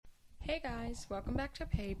Hey guys, welcome back to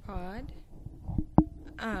PayPod.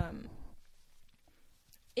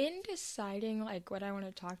 In deciding what I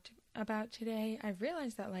want to about today, I've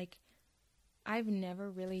realized that I've never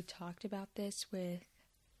really talked about this with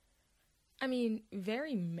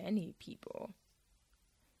very many people.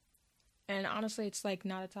 And honestly, it's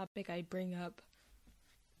not a topic I bring up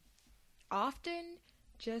often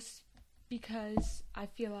just because I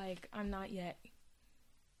feel like I'm not yet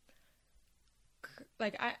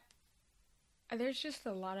there's just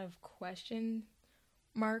a lot of question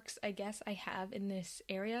marks I guess I have in this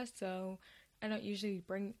area, so I don't usually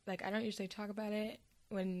talk about it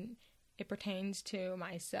when it pertains to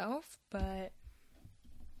myself. But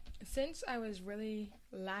since I was really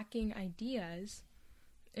lacking ideas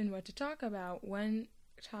in what to talk about, one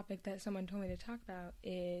topic that someone told me to talk about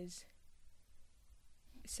is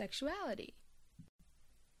sexuality.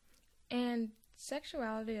 And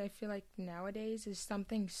sexuality, I feel like nowadays is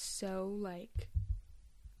something so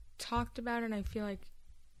talked about, and I feel like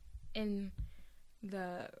in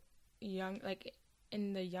the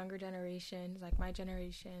younger generations, like my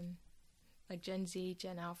generation, like Gen Z,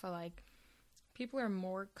 Gen Alpha, people are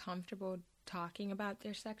more comfortable talking about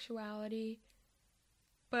their sexuality.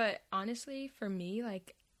 But honestly, for me,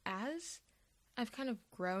 as I've kind of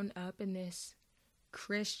grown up in this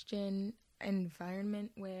Christian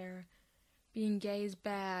environment where being gay is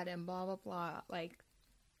bad and blah blah blah,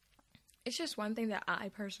 it's just one thing that I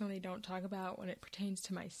personally don't talk about when it pertains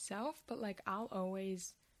to myself. But I'll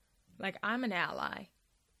always I'm an ally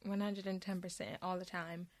 110% all the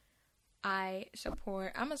time. I'm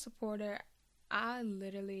a supporter. I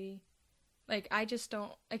literally I just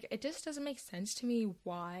don't it just doesn't make sense to me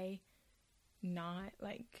why not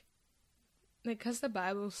because the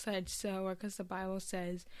Bible said so, or because the Bible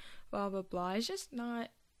says blah blah blah. It's just not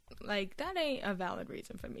that ain't a valid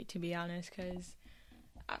reason for me, to be honest, because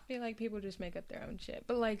I feel like people just make up their own shit.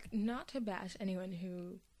 But not to bash anyone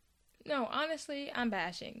who, no, honestly, I'm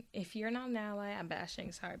bashing. If you're not an ally, I'm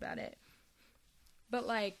bashing. Sorry about it. But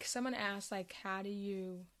someone asked how do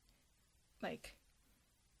you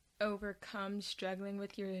overcome struggling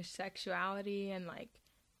with your sexuality, and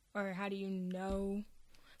or how do you know?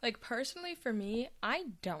 Personally for me, I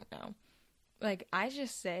don't know. I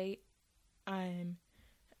just say I'm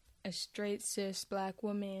a straight cis black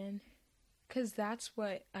woman, because that's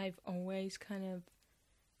what I've always kind of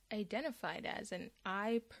identified as. And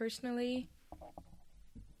I personally,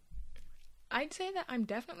 I'd say that I'm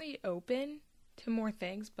definitely open to more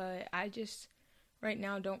things, but I just right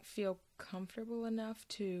now don't feel comfortable enough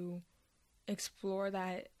to explore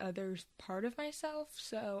that other part of myself.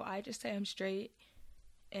 So I just say I'm straight,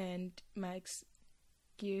 and my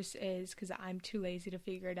excuse is because I'm too lazy to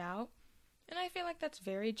figure it out. And I feel like that's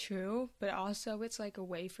very true, but also it's a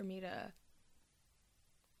way for me to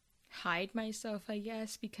hide myself, I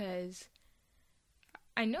guess, because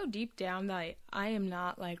I know deep down that I am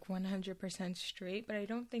not 100% straight, but I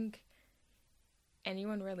don't think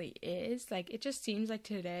anyone really is. It just seems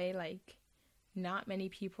today, not many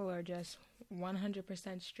people are just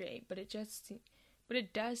 100% straight, but it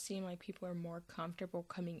does seem like people are more comfortable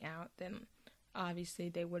coming out than obviously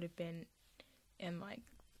they would have been in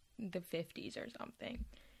the 50s or something.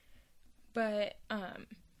 But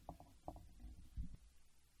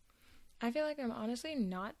I feel like I'm honestly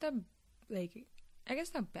not the I guess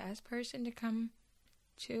the best person to come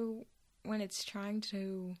to when it's trying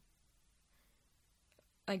to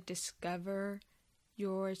discover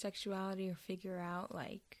your sexuality or figure out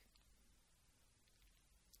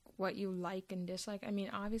what you like and dislike.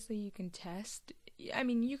 Obviously you can test.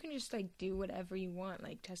 You can just do whatever you want,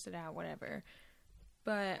 test it out, whatever.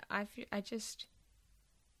 But I just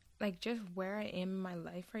just where I am in my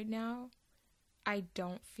life right now, I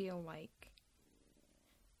don't feel like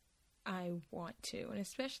I want to. And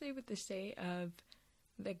especially with the state of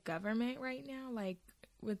the government right now,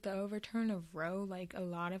 with the overturn of Roe, a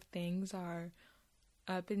lot of things are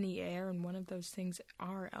up in the air, and one of those things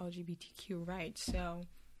are LGBTQ rights. So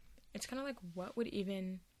it's kind of what would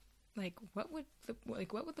even what would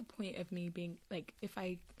the point of me being if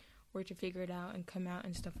I were to figure it out and come out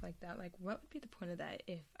and stuff like that, what would be the point of that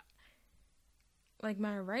if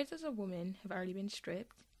my rights as a woman have already been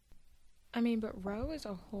stripped? But Roe is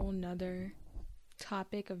a whole nother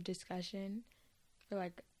topic of discussion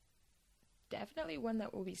for definitely one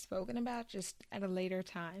that will be spoken about just at a later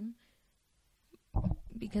time,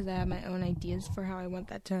 because I have my own ideas for how I want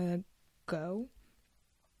that to go.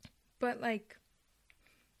 But I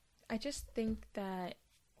just think that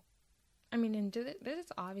and this is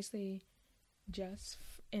obviously just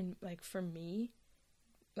for me,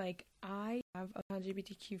 I have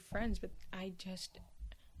LGBTQ friends, but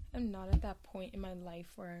I'm not at that point in my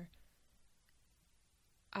life where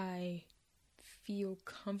I feel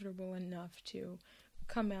comfortable enough to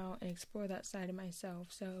come out and explore that side of myself.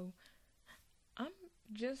 So I'm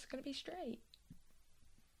just gonna be straight.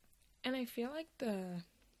 And I feel like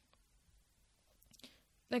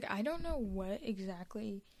I don't know what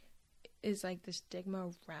exactly is like the stigma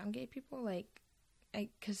around gay people, like,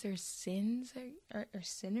 because their sins are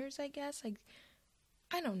sinners, I guess. Like,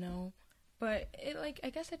 I don't know, but it, like, I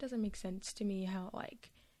guess it doesn't make sense to me how, like,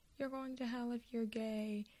 you're going to hell if you're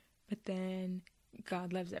gay, but then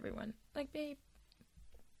God loves everyone. Like, babe,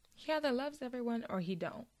 he either loves everyone or he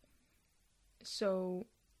don't. So,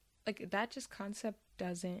 like, that just concept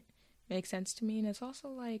doesn't make sense to me. And it's also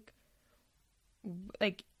like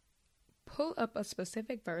pull up a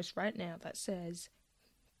specific verse right now that says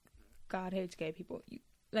God hates gay people. You,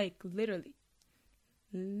 like, literally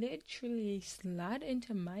slide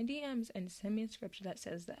into my DMs and send me a scripture that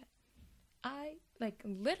says that. I, like,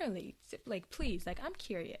 literally, like, please, like, I'm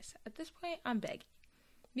curious. At this point, I'm begging.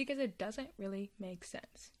 Because it doesn't really make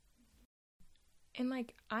sense. And,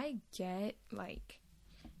 like, I get, like,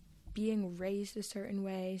 being raised a certain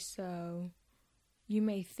way, so you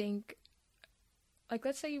may think, like,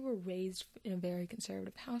 let's say you were raised in a very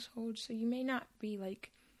conservative household, so you may not be,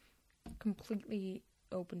 like, completely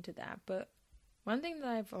open to that. But one thing that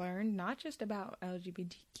I've learned, not just about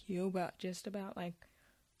LGBTQ, but just about, like,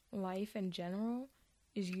 life in general,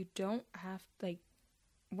 is you don't have, like,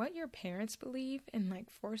 what your parents believe and, like,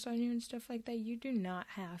 force on you and stuff like that, you do not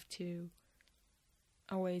have to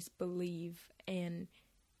always believe. And,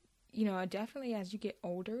 you know, definitely as you get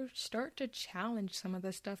older, start to challenge some of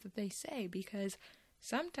the stuff that they say, because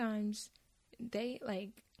sometimes they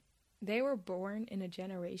were born in a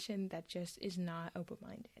generation that just is not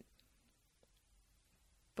open-minded.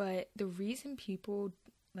 But the reason people,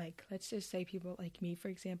 like, let's just say people like me, for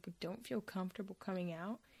example, don't feel comfortable coming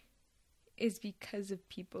out is because of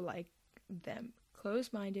people like them.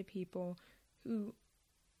 Closed-minded people who,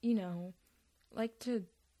 you know, like to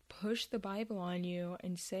push the Bible on you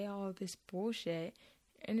and say all of this bullshit.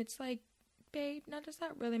 And it's like, babe, now does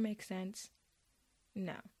that really make sense?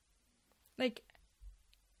 No. Like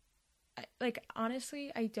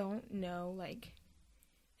honestly, I don't know, like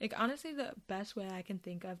honestly, the best way I can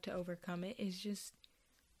think of to overcome it is just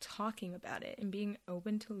talking about it and being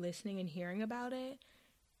open to listening and hearing about it.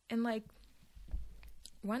 And, like,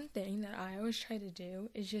 one thing that I always try to do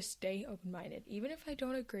is just stay open-minded. Even if I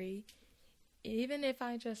don't agree, even if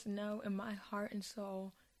I just know in my heart and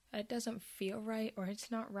soul that it doesn't feel right or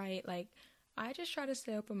it's not right, like, I just try to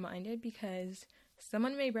stay open-minded, because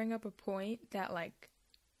someone may bring up a point that, like,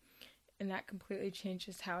 and that completely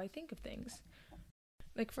changes how I think of things.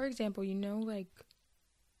 Like, for example, you know, like,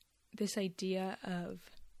 this idea of,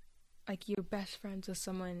 like, you're best friends with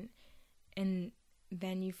someone and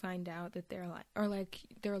then you find out that they're like, or like,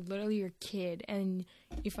 they're literally your kid and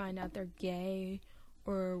you find out they're gay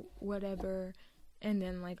or whatever, and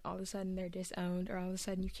then, like, all of a sudden they're disowned, or all of a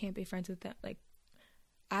sudden you can't be friends with them. Like,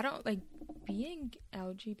 I don't, like, being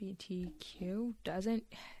LGBTQ doesn't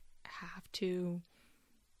have to,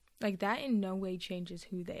 like, that in no way changes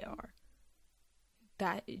who they are.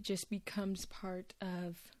 That it just becomes part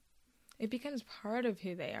of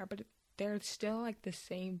who they are, but they're still, like, the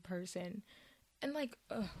same person. And, like,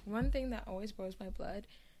 one thing that always boils my blood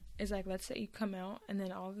is, like, let's say you come out and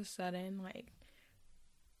then all of a sudden, like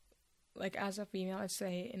as a female, let's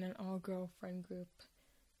say in an all-girl friend group,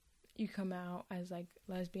 you come out as, like,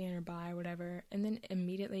 lesbian or bi or whatever, and then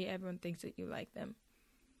immediately everyone thinks that you like them.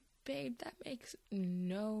 Babe, that makes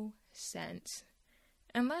no sense.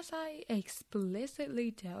 Unless I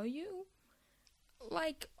explicitly tell you,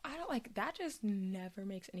 like, I don't, like, that just never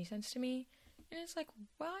makes any sense to me. And it's like,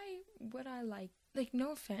 why would I like,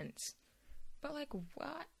 no offense, but, like,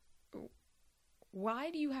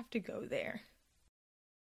 why do you have to go there?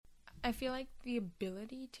 I feel like the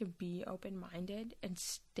ability to be open-minded and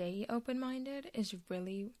stay open-minded is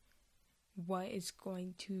really what is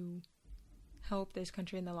going to help this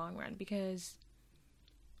country in the long run, because,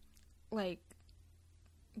 like,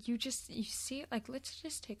 you see, like, let's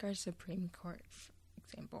just take our Supreme Court, for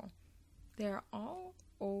example. They're all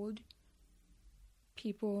old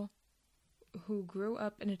people who grew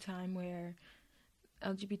up in a time where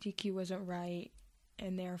LGBTQ wasn't right,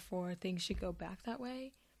 and therefore things should go back that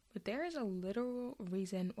way. But there is a literal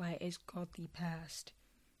reason why it's called the past.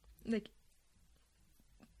 Like,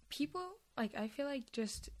 people, like, I feel like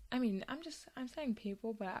I'm saying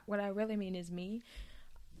people, but what I really mean is me.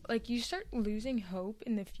 Like, you start losing hope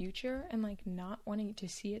in the future and, like, not wanting to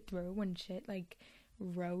see it through when shit like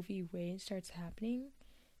Roe v. Wade starts happening.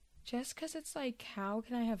 just because it's like, how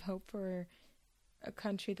can I have hope for a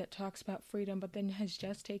country that talks about freedom but then has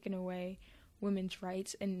just taken away women's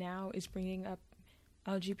rights and now is bringing up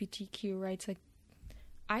LGBTQ rights? Like,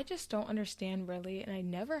 I just don't understand really, and I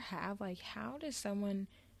never have. Like, how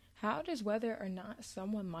does whether or not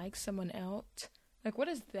someone likes someone else, like, what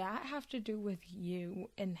does that have to do with you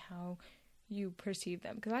and how you perceive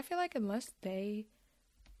them? Because I feel like unless they,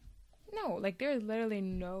 no, like, there's literally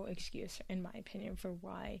no excuse, in my opinion, for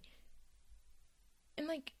why. And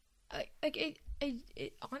like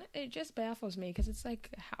it just baffles me, because it's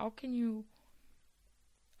like, how can you,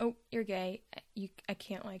 oh, you're gay, I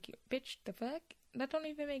can't like you, bitch, the fuck? That don't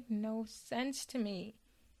even make no sense to me.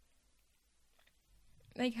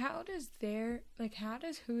 Like, how does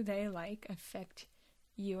who they like affect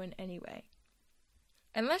you in any way?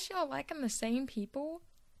 Unless y'all liking the same people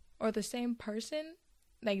or the same person,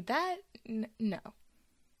 like that, no.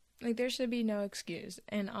 Like, there should be no excuse.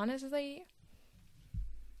 And honestly,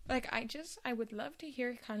 like, I would love to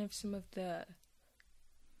hear kind of some of the,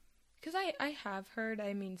 because I have heard,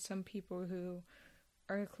 I mean, some people who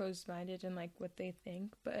are closed-minded in, like, what they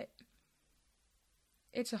think, but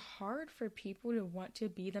it's hard for people to want to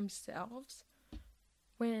be themselves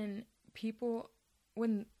when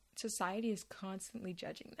society is constantly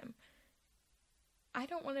judging them. I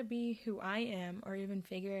don't want to be who I am or even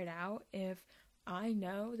figure it out if I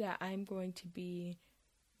know that I'm going to be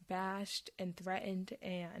bashed and threatened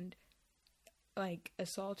and, like,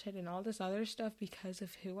 assaulted and all this other stuff because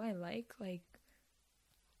of who I like. Like,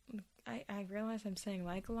 I realize I'm saying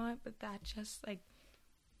like a lot, but that just, like,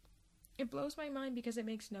 it blows my mind because it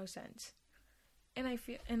makes no sense. And I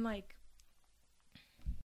feel, and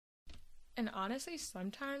honestly,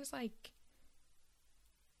 sometimes, like,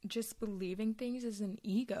 just believing things is an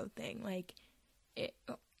ego thing. Like, it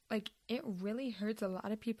really hurts a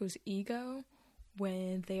lot of people's ego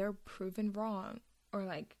when they are proven wrong, or,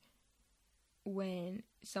 like, when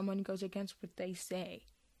someone goes against what they say.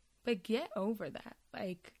 But get over that.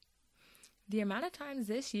 Like, the amount of times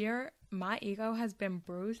this year my ego has been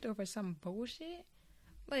bruised over some bullshit,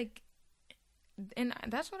 like, and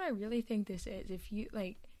that's what I really think this is. If you,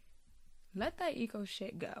 like, let that ego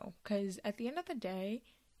shit go, because at the end of the day,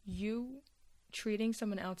 you treating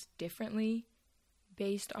someone else differently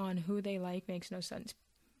based on who they like makes no sense,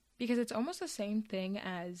 because it's almost the same thing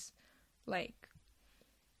as, like,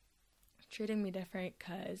 treating me different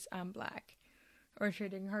because I'm black, or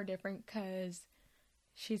treating her different because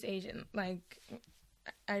she's Asian. Like,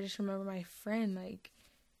 I just remember my friend, like,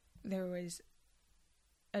 there was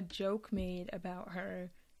a joke made about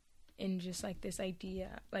her in just, like, this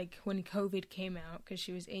idea, like, when COVID came out, because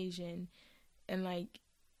she was Asian, and, like,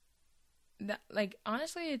 that, like,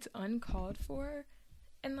 honestly, it's uncalled for,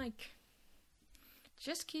 and, like,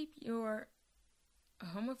 just keep your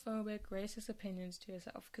homophobic, racist opinions to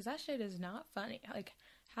yourself, because that shit is not funny. Like,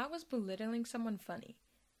 how is belittling someone funny?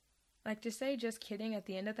 Like, to say just kidding at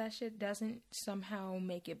the end of that shit doesn't somehow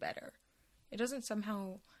make it better. It doesn't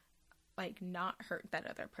somehow, like, not hurt that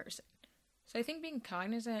other person. So I think being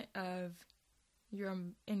cognizant of your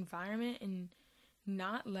environment and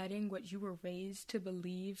not letting what you were raised to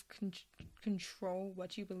believe control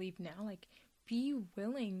what you believe now. Like, be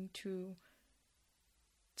willing to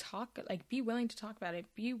talk about it.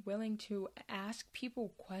 Be willing to ask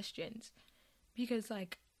people questions. Because,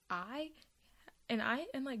 like,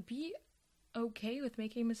 be okay with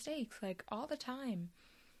making mistakes. Like, all the time,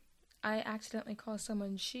 I accidentally call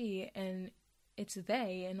someone she, and it's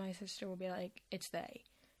they, and my sister will be like, it's they.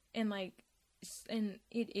 And, like, and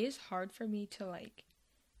it is hard for me to, like,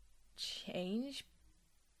 change,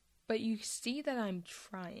 but you see that I'm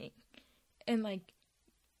trying. And, like,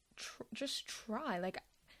 just try. Like,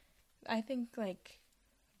 I think, like,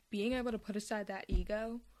 being able to put aside that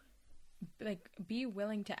ego, like, be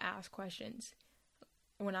willing to ask questions.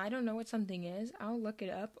 When I don't know what something is, I'll look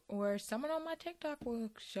it up, or someone on my TikTok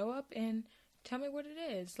will show up and tell me what it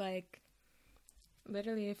is. Like,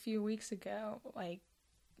 literally a few weeks ago, like,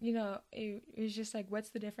 you know, it was just like, what's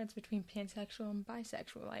the difference between pansexual and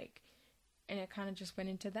bisexual? Like, and it kind of just went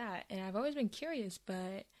into that. And I've always been curious,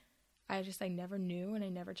 but I just, like, never knew, and I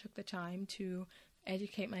never took the time to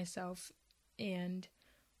educate myself and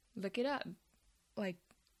look it up. Like,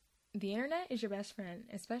 the internet is your best friend,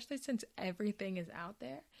 especially since everything is out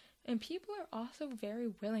there, and people are also very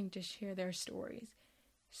willing to share their stories.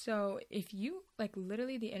 So if you, like,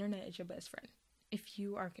 literally, the internet is your best friend. If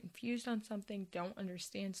you are confused on something, don't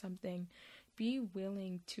understand something, be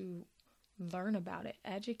willing to learn about it,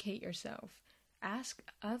 educate yourself, ask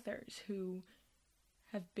others who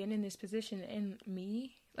have been in this position. And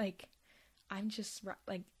me, like, I'm just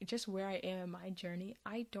like, just where I am in my journey,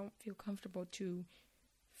 I don't feel comfortable to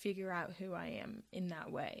figure out who I am in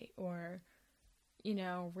that way, or, you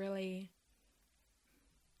know, really,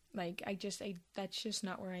 like, that's just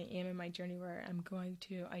not where I am in my journey, where I'm going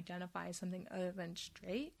to identify something other than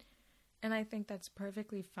straight. And I think that's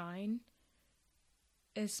perfectly fine,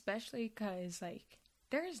 especially because, like,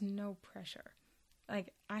 there is no pressure.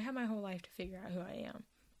 Like, I have my whole life to figure out who I am.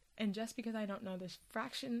 And just because I don't know this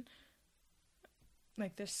fraction,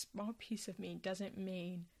 like, this small piece of me doesn't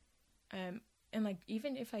mean, and, like,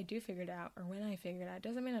 even if I do figure it out, or when I figure it out, it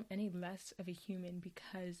doesn't mean I'm any less of a human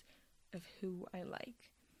because of who I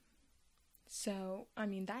like. So, I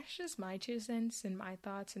mean, that's just my 2 cents and my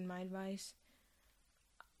thoughts and my advice.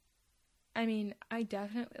 I mean, I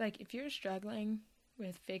definitely, like, if you're struggling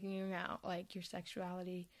with figuring out, like, your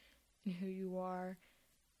sexuality and who you are,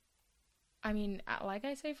 I mean, like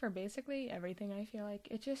I say, for basically everything, I feel like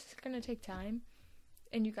it's just gonna take time,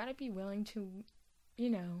 and you gotta be willing to, you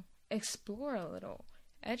know, explore a little,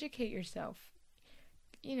 educate yourself,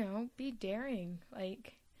 you know, be daring.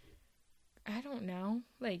 Like, I don't know,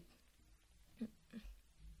 like,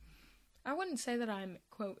 I wouldn't say that I'm,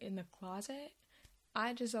 quote, in the closet.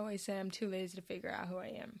 I just always say I'm too lazy to figure out who I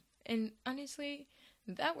am. And honestly,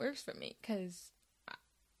 that works for me, because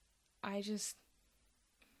I just,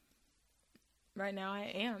 right now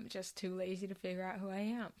I am just too lazy to figure out who I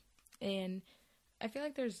am. And I feel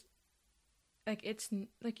like there's, like, it's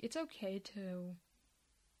okay to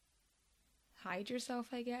hide yourself,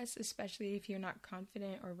 I guess, especially if you're not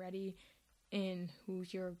confident or ready in who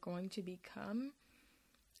you're going to become.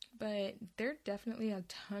 But there are definitely a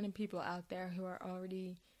ton of people out there who are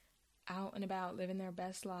already out and about living their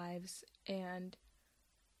best lives. And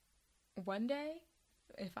one day,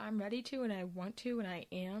 if I'm ready to and I want to and I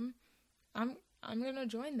am, I'm going to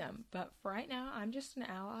join them. But for right now, I'm just an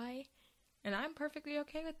ally, and I'm perfectly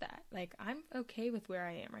okay with that. Like, I'm okay with where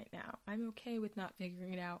I am right now. I'm okay with not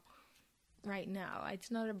figuring it out right now.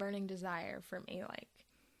 It's not a burning desire for me. Like,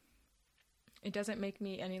 it doesn't make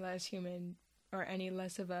me any less human or any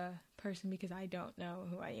less of a person because I don't know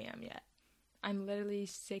who I am yet. I'm literally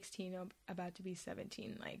 16, about to be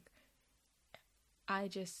 17. Like, I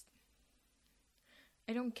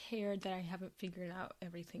don't care that I haven't figured out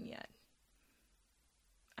everything yet.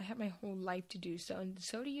 I have my whole life to do so, and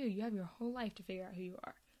so do you. You have your whole life to figure out who you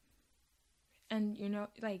are. And, you know,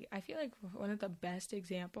 like, I feel like one of the best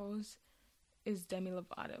examples is Demi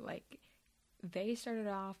Lovato. Like, they started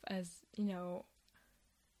off as, you know,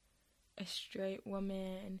 a straight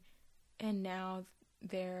woman, and now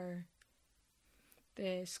they're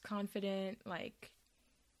this confident, like,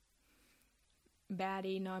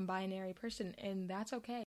 baddie, non-binary person, and that's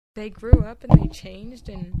okay. They grew up and they changed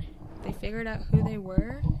and they figured out who they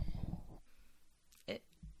were,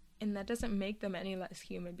 and that doesn't make them any less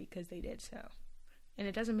human because they did so. And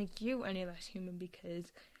it doesn't make you any less human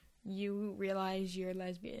because you realize you're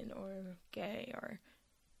lesbian or gay or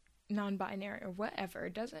non-binary or whatever.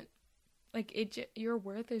 It doesn't, like, your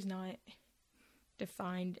worth is not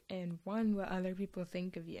defined in, 1, what other people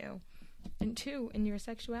think of you, and 2, in your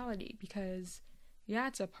sexuality, because, yeah,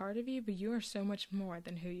 it's a part of you, but you are so much more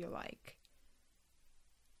than who you like.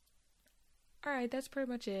 Alright, that's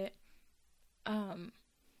pretty much it.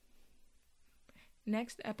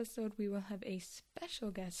 Next episode, we will have a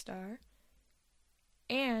special guest star,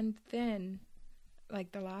 and then,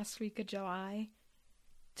 like, the last week of July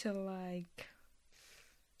to, like,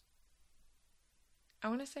 I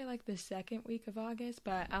want to say, like, the second week of August,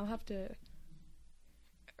 but I'll have to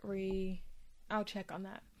I'll check on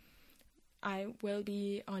that. I will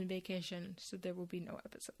be on vacation, so there will be no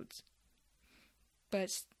episodes.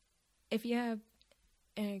 But if you have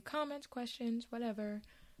any comments, questions, whatever,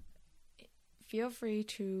 feel free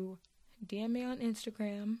to DM me on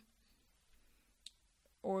Instagram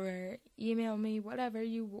or email me, however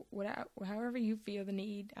you feel the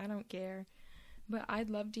need. I don't care. But I'd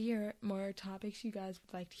love to hear more topics you guys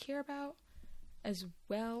would like to hear about, as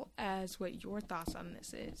well as what your thoughts on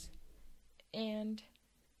this is. And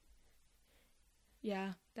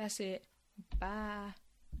yeah, that's it. Bye.